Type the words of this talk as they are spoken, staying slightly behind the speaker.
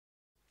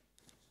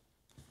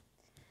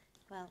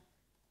Well,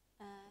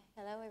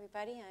 hello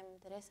everybody, I'm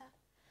Teresa,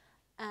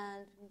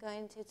 and I'm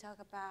going to talk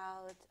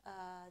about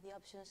the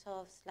options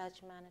of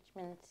sludge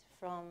management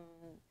from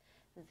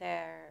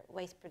their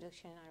waste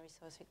production and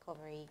resource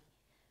recovery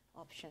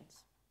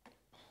options.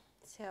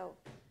 So,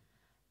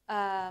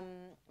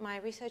 my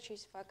research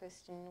is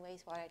focused in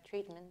wastewater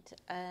treatment,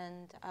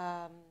 and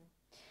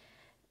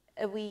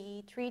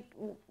we treat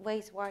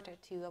wastewater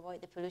to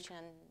avoid the pollution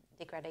and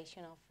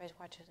degradation of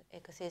freshwater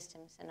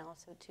ecosystems, and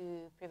also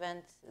to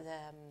prevent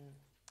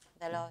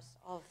the loss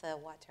of the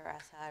water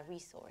as a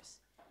resource.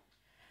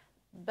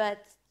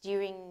 But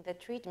during the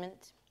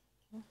treatment,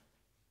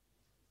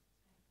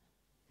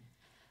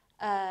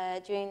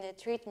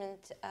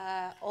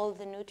 all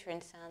the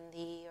nutrients and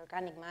the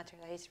organic matter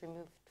that is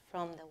removed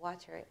from the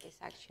water is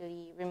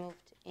actually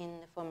removed in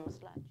the form of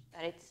sludge.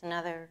 That it's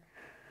another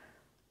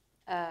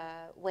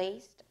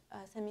waste,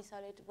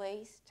 semi-solid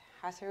waste,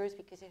 hazardous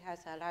because it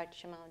has a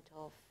large amount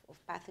of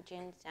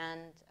pathogens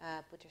and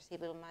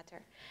putrescible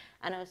matter,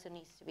 and also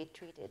needs to be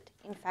treated.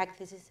 In fact,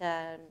 this is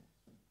a...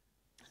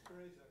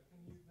 Teresa,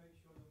 can you make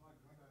sure the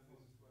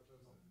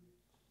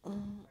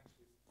microphone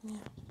is...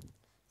 yeah.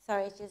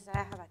 Sorry, it's just I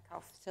have a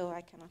cough, so I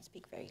cannot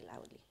speak very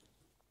loudly.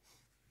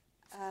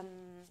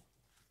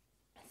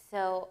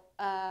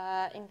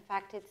 In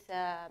fact, it's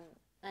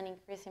an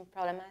increasing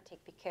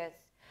problematic because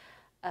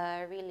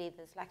really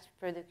the sludge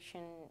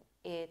production,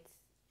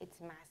 it's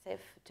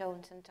massive.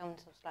 Tons and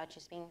tons of sludge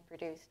is being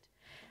produced,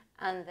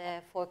 and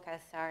the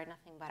forecasts are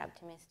nothing but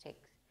optimistic.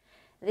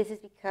 This is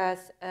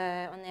because,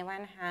 on the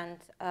one hand,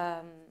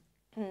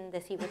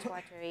 the sewage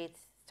water is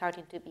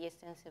starting to be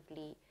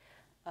extensively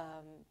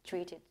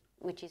treated,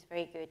 which is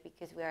very good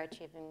because we are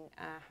achieving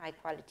a high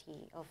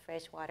quality of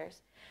fresh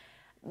waters.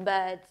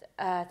 But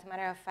as a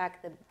matter of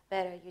fact, the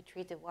better you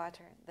treat the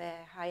water, the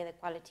higher the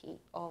quality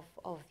of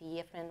the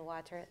effluent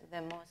water,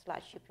 the more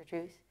sludge you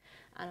produce,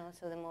 and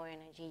also the more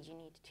energy you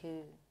need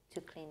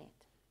to clean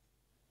it.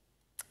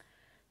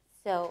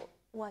 So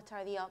what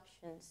are the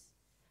options?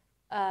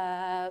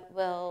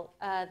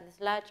 The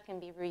sludge can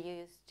be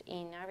reused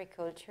in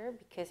agriculture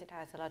because it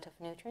has a lot of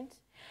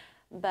nutrients,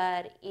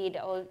 but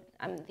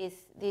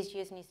this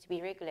use needs to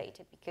be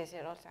regulated because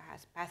it also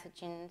has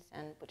pathogens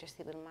and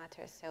putrescible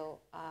matter, so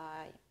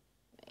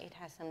it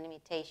has some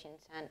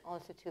limitations, and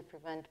also to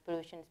prevent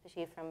pollution,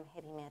 especially from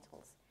heavy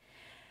metals.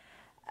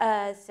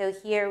 So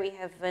here we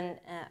have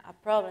a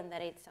problem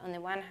that it's, on the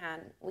one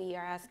hand, we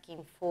are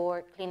asking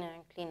for cleaner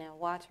and cleaner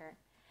water,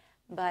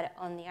 but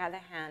on the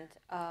other hand,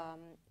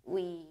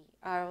 we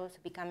are also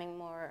becoming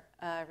more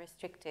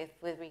restrictive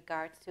with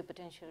regards to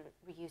potential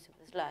reuse of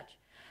the sludge.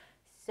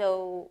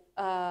 So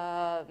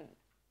the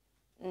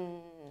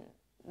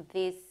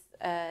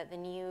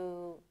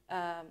new,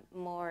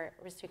 more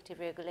restrictive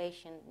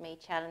regulation may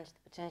challenge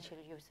the potential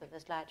use of the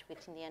sludge,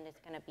 which in the end is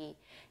going to be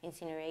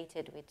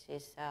incinerated, which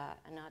is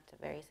not a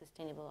very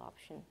sustainable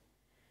option.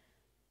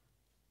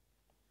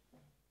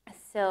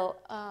 So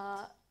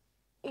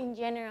in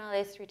general,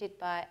 it's treated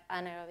by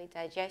anaerobic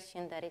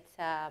digestion, that it's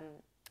a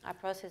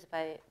process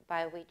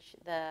by which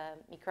the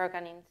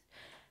microorganisms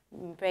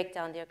break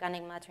down the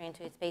organic matter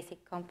into its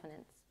basic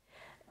components.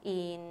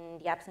 In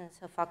the absence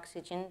of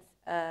oxygen,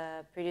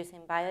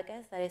 producing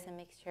biogas, that is a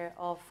mixture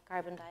of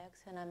carbon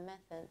dioxide and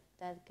methane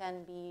that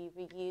can be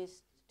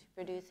reused to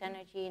produce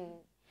energy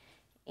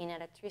in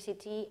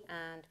electricity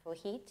and for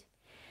heat.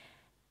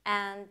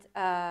 And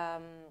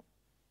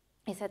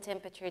it's a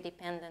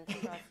temperature-dependent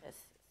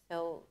process.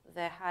 So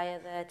the higher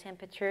the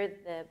temperature,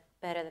 the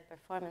better the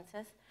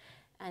performances.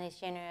 And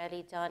it's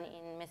generally done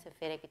in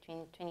mesophilic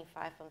between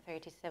 25 and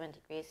 37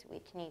 degrees,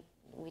 which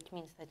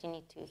means that you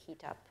need to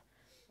heat up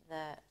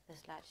the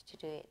sludge to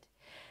do it.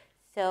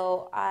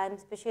 So I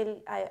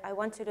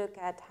want to look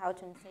at how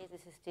to enhance the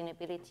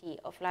sustainability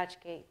of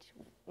large-scale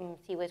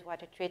sewage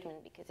water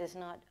treatment, because it's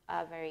not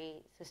a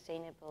very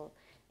sustainable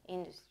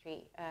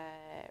industry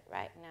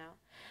right now,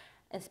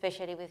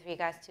 especially with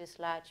regards to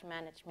sludge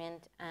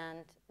management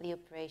and the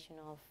operation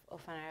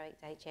of anaerobic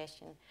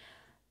digestion.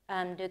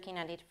 And looking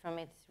at it from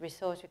its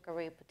resource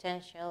recovery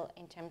potential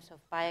in terms of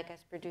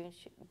biogas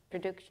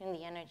production,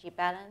 the energy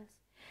balance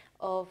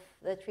of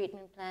the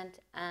treatment plant,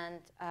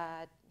 and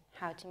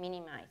how to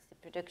minimize the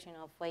production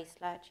of waste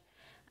sludge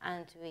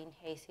and to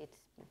enhance its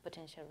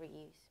potential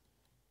reuse.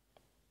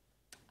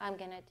 I'm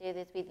going to do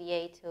this with the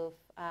aid of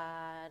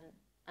an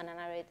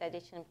anaerobic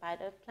digestion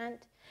pilot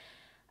plant,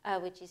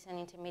 which is an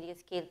intermediate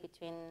scale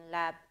between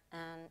lab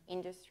and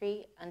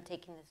industry, and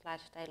taking the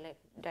sludge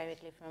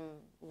directly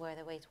from where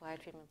the wastewater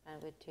treatment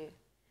plant would do.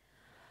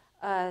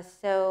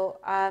 So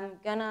I'm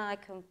gonna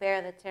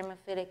compare the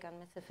thermophilic and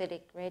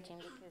mesophilic regime,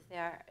 because they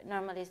are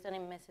normally done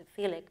in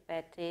mesophilic,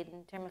 but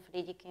in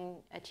thermophilic you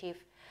can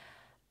achieve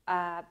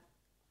a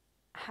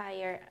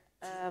higher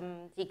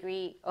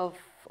degree of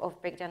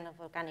breakdown of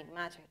organic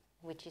matter,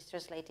 which is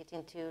translated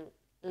into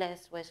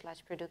less waste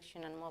sludge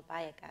production and more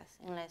biogas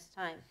in less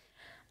time.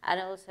 And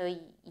also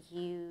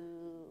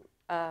you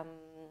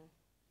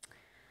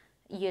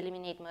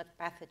eliminate more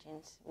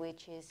pathogens,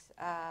 which is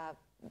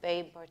very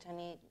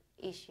important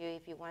issue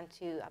if you want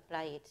to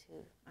apply it to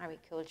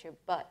agriculture,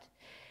 but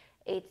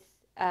it's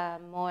a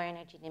more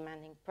energy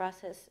demanding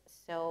process,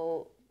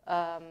 so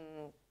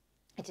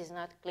it is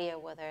not clear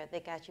whether the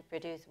gas you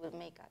produce will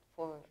make up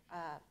for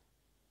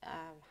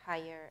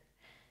higher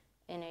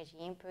energy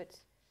inputs,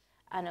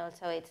 and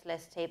also it's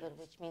less stable,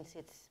 which means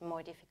it's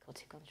more difficult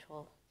to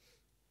control.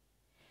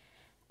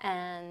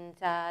 And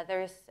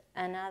there's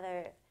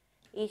another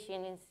issue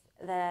is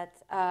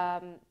that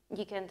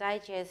you can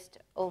digest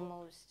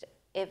almost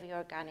every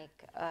organic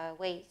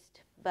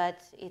waste,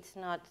 but it's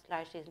not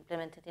largely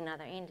implemented in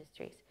other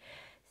industries.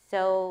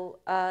 So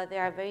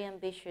there are very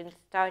ambitious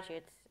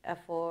targets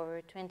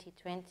for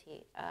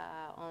 2020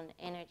 on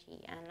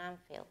energy and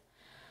landfill.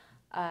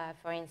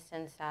 For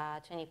instance,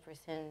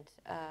 20%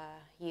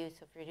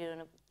 use of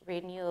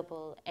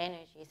renewable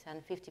energies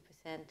and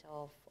 50%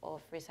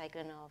 of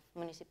recycling of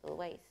municipal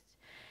waste.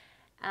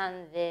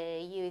 And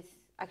the EU is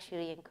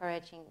actually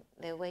encouraging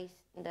the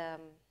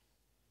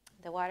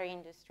water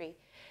industry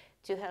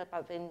to help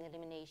out in the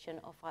elimination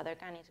of other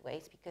organic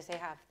waste because they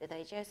have the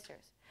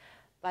digesters.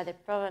 But the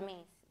problem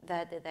is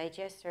that the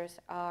digesters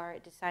are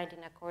designed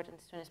in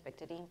accordance to an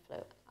expected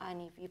inflow.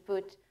 And if you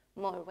put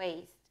more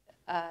waste,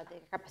 the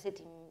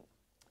capacity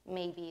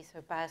may be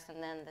surpassed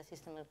and then the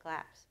system will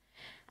collapse.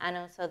 And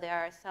also there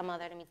are some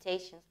other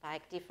limitations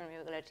like different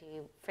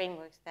regulatory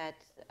frameworks that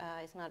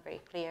it's not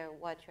very clear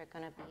what you're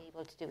going to be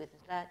able to do with the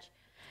sludge.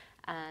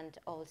 And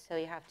also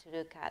you have to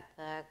look at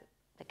the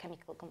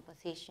chemical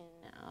composition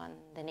and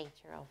the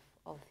nature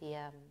of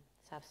the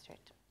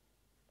substrate.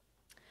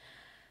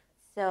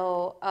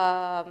 So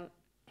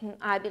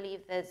I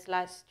believe that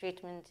sludge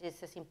treatment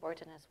is as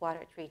important as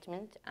water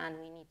treatment, and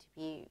we need to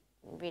be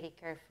really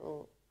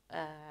careful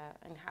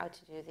on how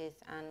to do this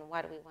and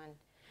what we want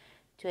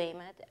to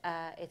aim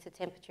at. It's a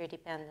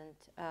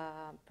temperature-dependent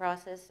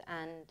process,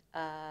 and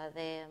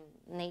the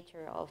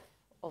nature of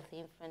the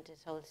influent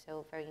is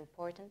also very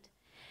important.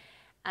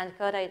 And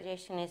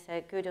co-digestion is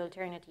a good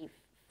alternative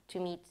to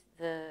meet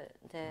the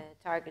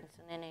targets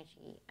on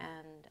energy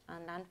and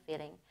on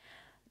landfilling.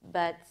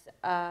 But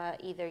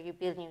either you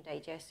build new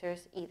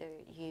digesters, either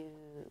you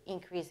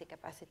increase the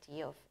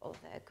capacity of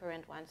the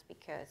current ones,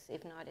 because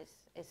if not,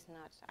 it's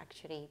not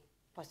actually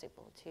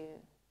possible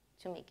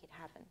to make it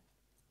happen.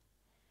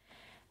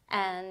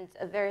 And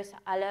there's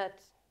a lot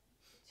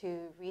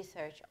to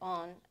research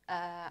on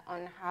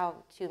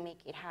how to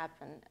make it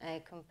happen,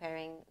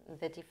 comparing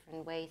the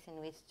different ways in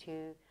which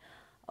to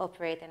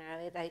operate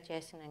anaerobic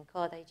digestion and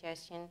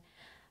co-digestion,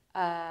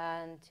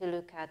 and to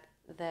look at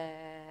the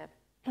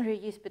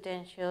reuse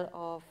potential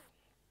of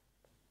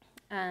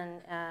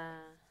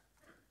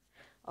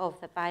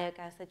the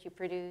biogas that you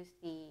produce,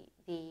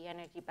 the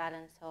energy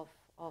balance of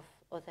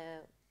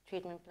the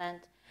treatment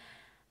plant,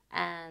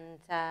 and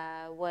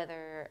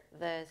whether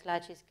the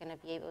sludge is going to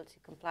be able to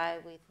comply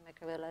with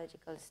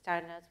microbiological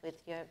standards,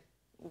 with your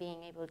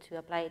being able to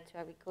apply it to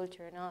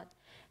agriculture or not,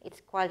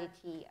 its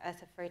quality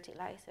as a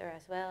fertilizer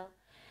as well,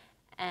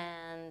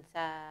 and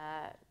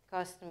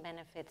cost and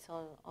benefits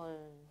all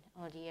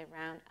year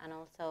round, and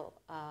also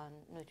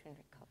nutrient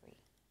recovery.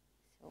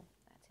 So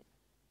that's it.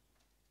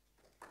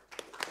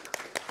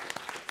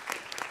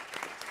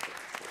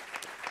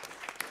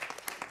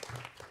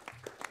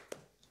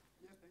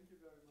 Yeah, thank you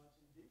very much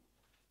indeed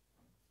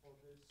for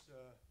this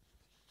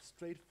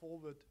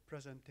straightforward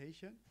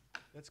presentation.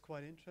 That's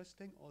quite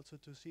interesting also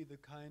to see the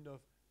kind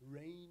of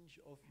range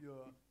of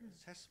your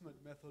assessment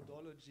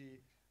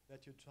methodology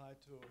that you try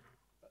to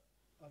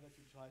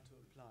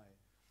apply.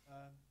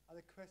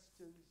 Other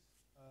questions,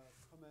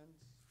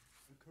 comments,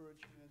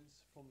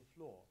 encouragements from the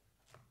floor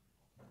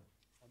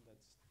on that?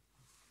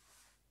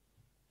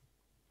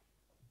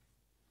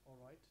 All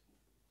right.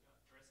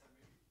 Teresa,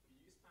 maybe could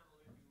you expand a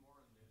little bit more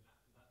on that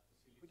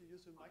facility? Could you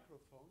use a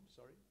microphone?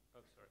 Sorry.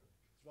 Oh, sorry.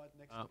 It's right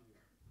next to you.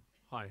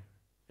 Hi.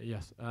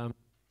 Yes.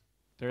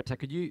 Teresa,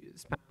 could you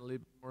expand a little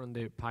bit more on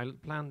the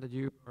pilot plan that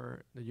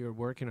you're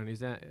working on? Is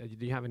that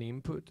do you have any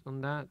input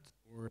on that,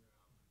 or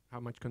how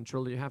much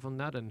control do you have on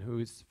that, and who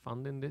is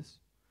funding this?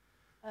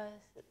 What?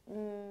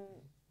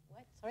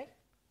 Sorry?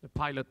 The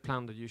pilot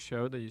plan that you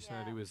showed, that you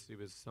said Yeah. it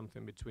was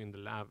something between the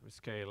lab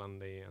scale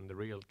and the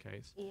real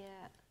case.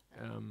 Yeah.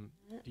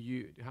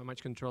 How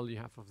much control do you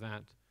have of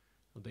that,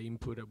 of the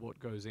input of what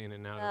goes in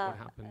and out, Well, of what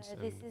happens?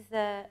 this is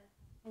the.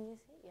 Can you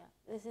see? Yeah.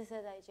 This is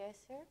a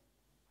digester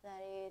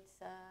that it's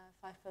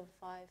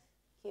 5.5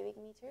 cubic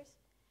meters,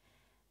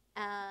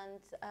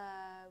 and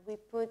we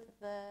put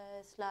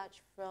the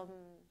sludge from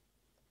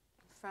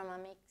a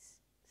mixed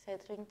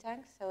settling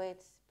tank, so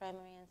it's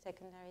primary and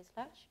secondary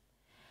sludge,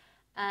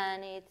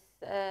 and it's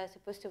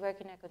supposed to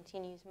work in a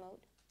continuous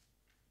mode.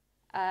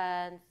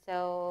 And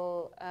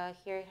so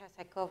here it has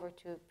a cover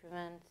to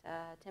prevent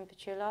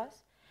temperature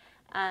loss,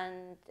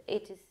 and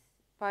it is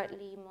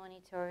partly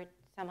monitored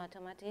some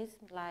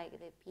automatism like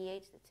the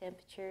pH, the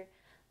temperature,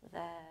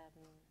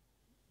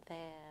 the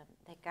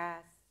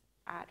gas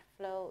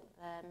outflow,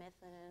 the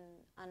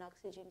methane and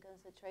oxygen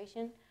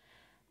concentration.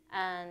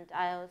 And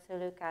I also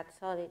look at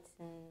solids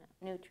and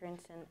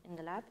nutrients in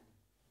the lab.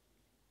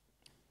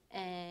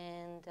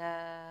 And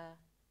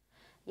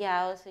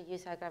yeah, I also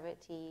use a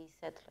gravity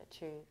settler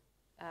to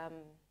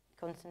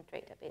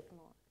concentrate a bit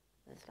more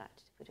the sludge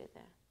to put it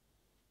there.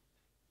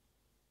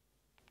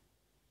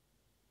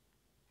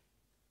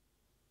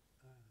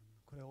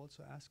 Could I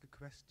also ask a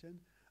question?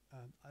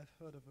 I've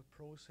heard of a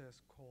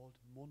process called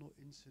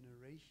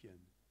mono-incineration.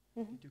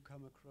 Mm-hmm. Did you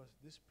come across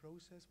this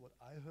process? What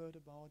I heard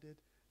about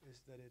it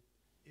is that it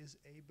is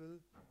able,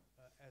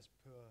 as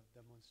per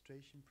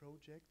demonstration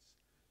projects,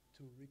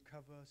 to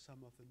recover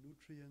some of the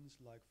nutrients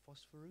like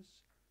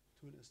phosphorus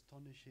to an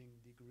astonishing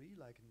degree,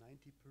 like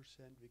 90%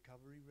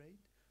 recovery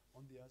rate.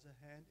 On the other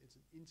hand, it's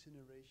an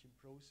incineration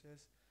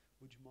process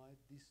which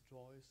might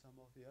destroy some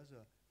of the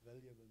other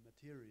valuable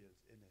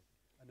materials in it.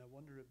 And I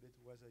wonder a bit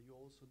whether you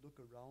also look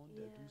around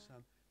and do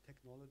some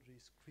technology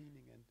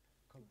screening and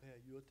compare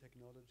your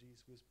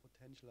technologies with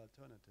potential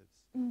alternatives.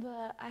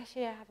 But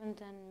actually, I haven't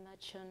done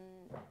much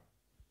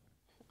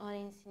on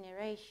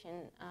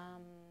incineration.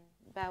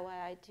 But what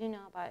I do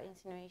know about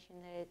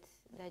incineration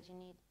that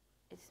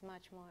it's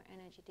much more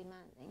energy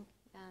demanding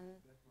than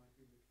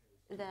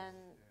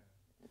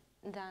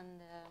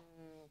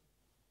the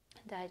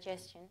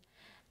digestion.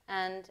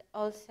 And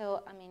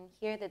also, I mean,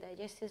 here the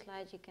digestive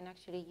sludge, you can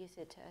actually use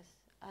it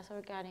as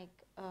organic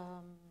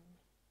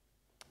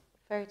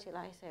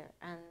fertilizer,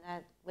 and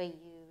that way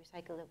you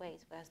recycle the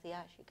waste, whereas the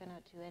ash, you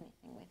cannot do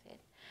anything with it.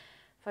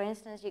 For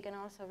instance, you can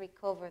also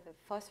recover the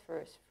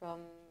phosphorus from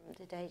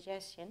the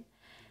digestion,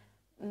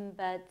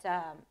 but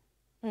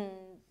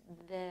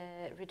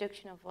the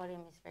reduction of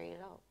volume is very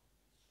low.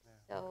 Yeah.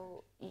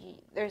 So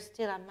there's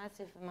still a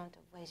massive amount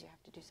of waste. You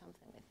have to do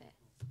something with it.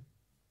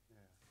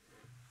 Yeah.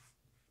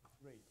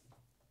 Great.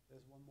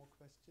 There's one more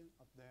question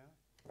up there.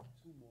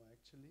 Two more,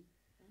 actually.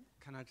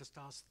 Can I just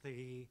ask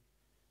the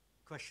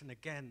question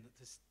again that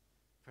this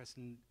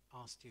person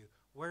asked you?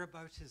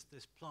 Whereabouts is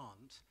this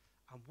plant,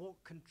 and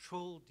what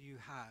control do you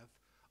have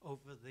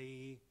over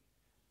the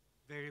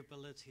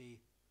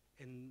variability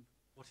in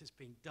what is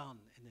being done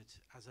in it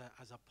as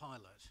a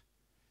pilot?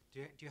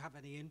 Do you have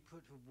any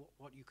input of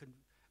what you can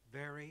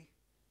vary?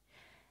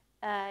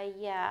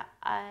 Yeah,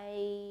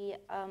 I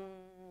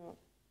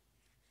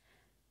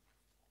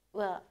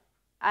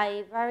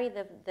vary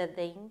the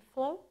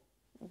inflow,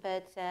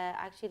 but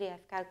actually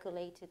I've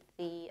calculated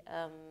the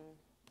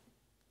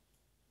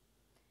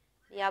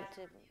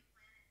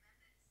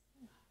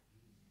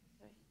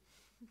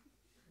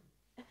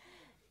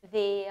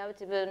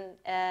optimum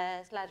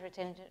sludge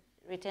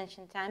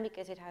retention time,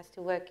 because it has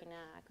to work in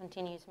a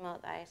continuous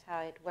mode. That is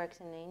how it works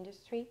in the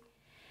industry.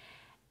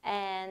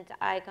 And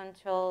I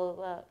control,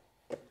 well,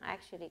 I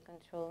actually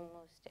control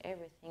most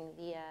everything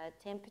via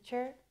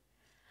temperature.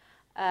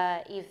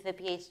 If the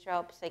pH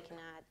drops, I can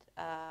add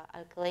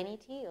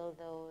alkalinity,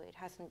 although it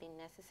hasn't been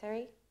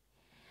necessary.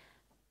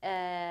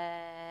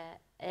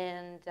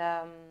 And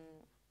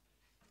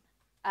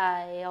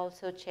I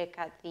also check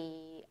out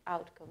the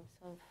outcomes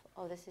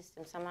of the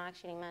system. So I'm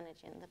actually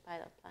managing the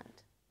pilot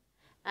plant.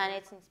 And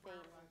it's in Spain,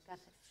 in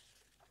Cáceres.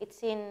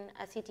 It's in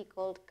a city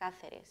called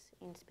Cáceres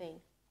in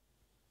Spain.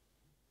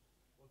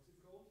 What's it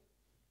called?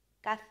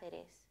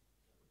 Cáceres.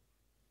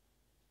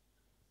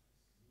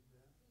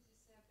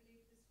 I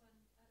believe this one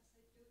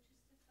outside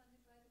Dorchester,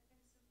 funded by the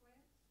Prince of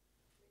Wales,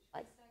 which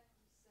What?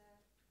 recycles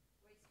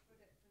waste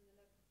product from the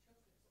local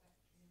chocolates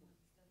factory,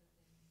 amongst other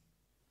things.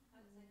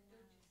 Outside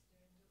Dorchester in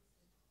Dorset. You know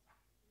anything about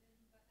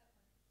that one?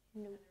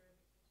 No.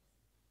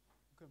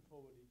 You can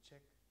probably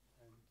check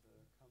and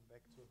come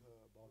back to her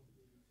about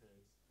the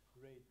details.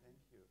 Great,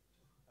 thank you.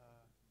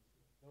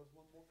 There was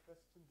one more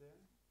question there,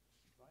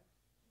 right?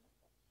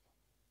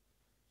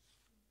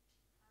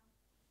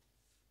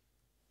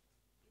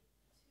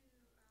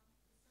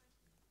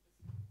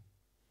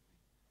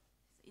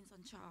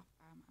 Inson Shah,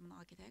 I'm an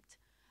architect.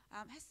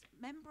 Has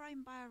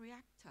membrane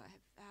bioreactor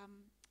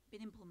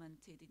been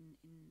implemented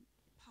in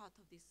part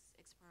of this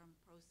experiment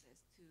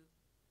process to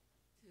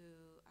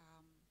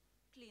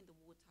clean the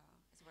water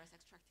as well as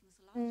extracting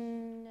sludge?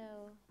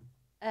 No.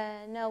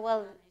 No,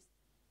 well,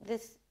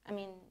 this, I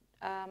mean,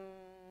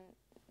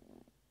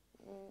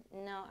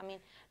 no, I mean,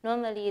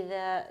 normally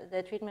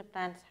the treatment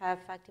plants have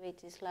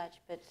activated sludge,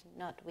 but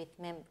not with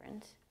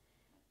membranes.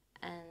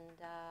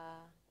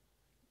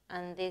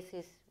 And this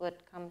is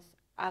what comes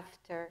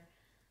after.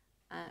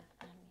 Let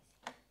me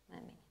see, 1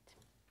 minute.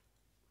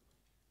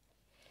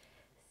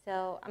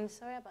 So I'm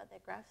sorry about the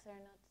graphs, they're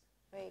not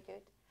very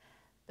good.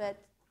 But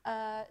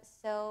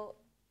so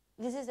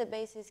this is a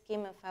basic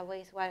scheme of a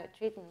wastewater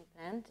treatment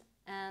plant.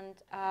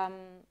 And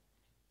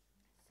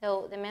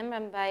so the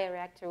membrane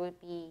bioreactor would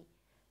be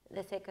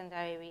the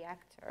secondary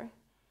reactor.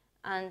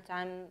 And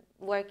I'm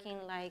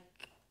working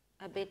like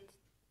a bit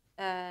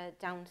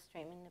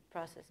downstream in the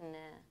process,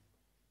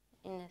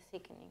 in the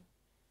thickening.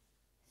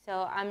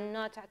 So I'm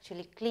not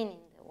actually cleaning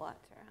the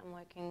water. I'm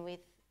working with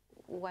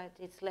what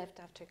is left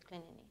after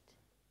cleaning it.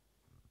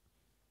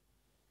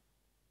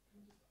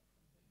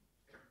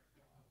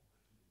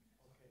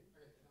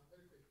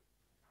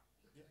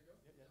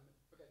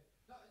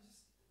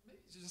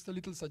 It's just a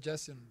little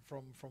suggestion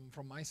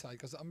from my side,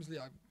 because obviously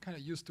I'm kind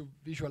of used to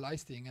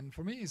visualize things, and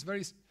for me it's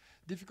very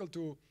difficult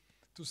to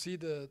see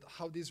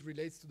how this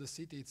relates to the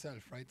city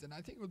itself, right? And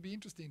I think it would be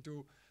interesting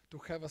to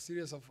have a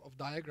series of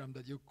diagram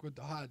that you could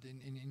add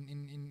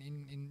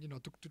in you know,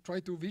 to try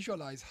to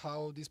visualize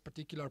how this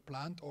particular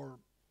plant or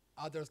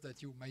others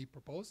that you may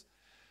propose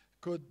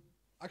could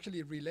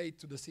actually relate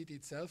to the city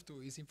itself, to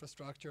its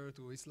infrastructure,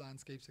 to its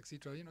landscapes,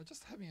 etc. You know,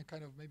 just having a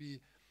kind of maybe,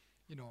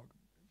 you know,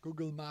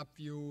 Google map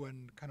view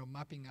and kind of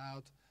mapping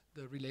out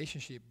the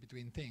relationship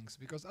between things,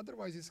 because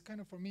otherwise it's kind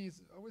of, for me,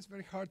 it's always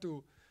very hard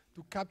to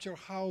capture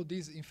how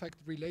this in fact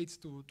relates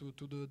to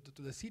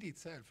the city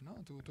itself, no,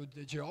 to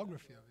the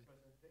geography of it.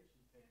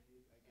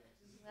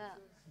 Well,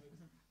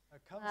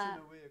 It comes in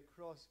a way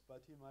across,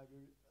 but he might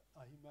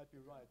be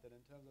right that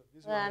in terms of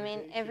visualization. well, I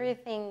mean,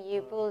 everything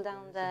you pull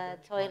down there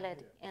the is a benchmark toilet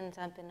here. ends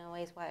up in a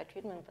wastewater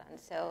treatment plant.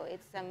 So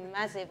it's a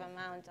massive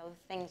amount of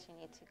things you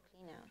need to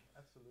clean out.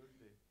 Absolutely.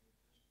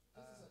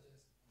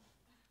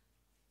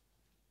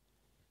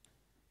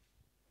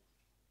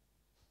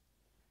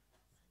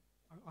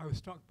 I was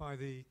struck by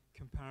the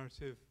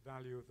comparative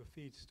value of the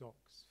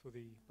feedstocks for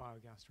the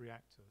biogas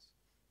reactors,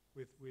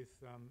 with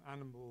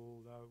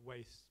animal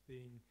waste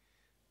being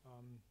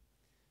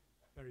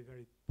very,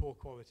 very poor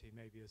quality,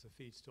 maybe as a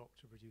feedstock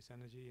to produce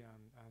energy,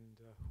 and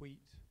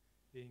wheat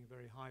being a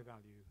very high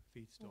value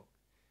feedstock.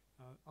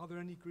 Are there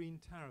any green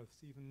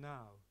tariffs even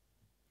now?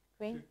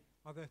 Green?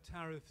 Are there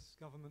tariffs,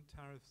 government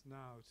tariffs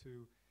now,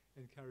 to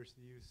encourage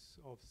the use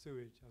of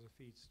sewage as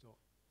a feedstock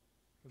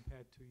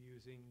compared to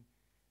using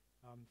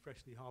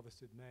freshly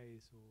harvested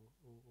maize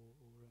or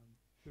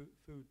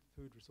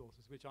food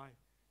resources, which I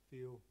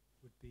feel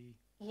would be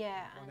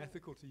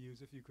unethical to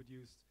use if you could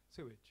use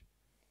sewage?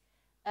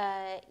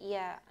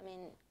 Yeah, I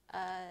mean,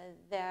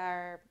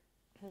 they're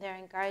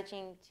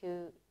encouraging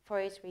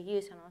for its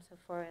reuse and also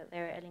for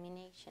their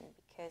elimination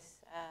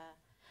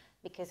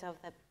because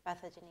of the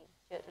pathogenic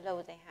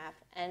load they have,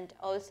 and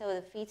also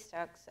the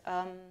feedstocks.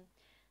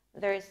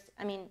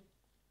 I mean,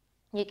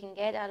 you can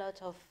get a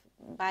lot of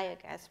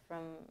biogas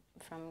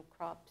from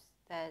crops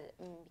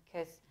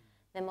because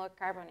the more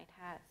carbon it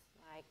has,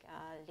 like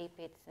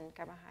lipids and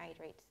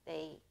carbohydrates,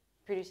 they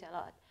produce a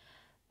lot.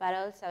 But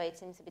also it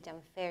seems a bit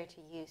unfair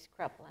to use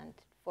cropland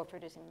for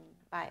producing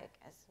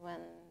biogas when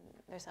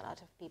there's a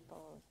lot of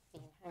people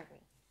being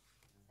hungry.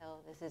 So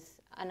this is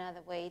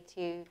another way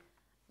to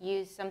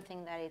use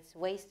something that is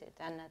wasted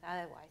and that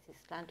otherwise is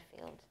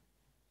landfilled.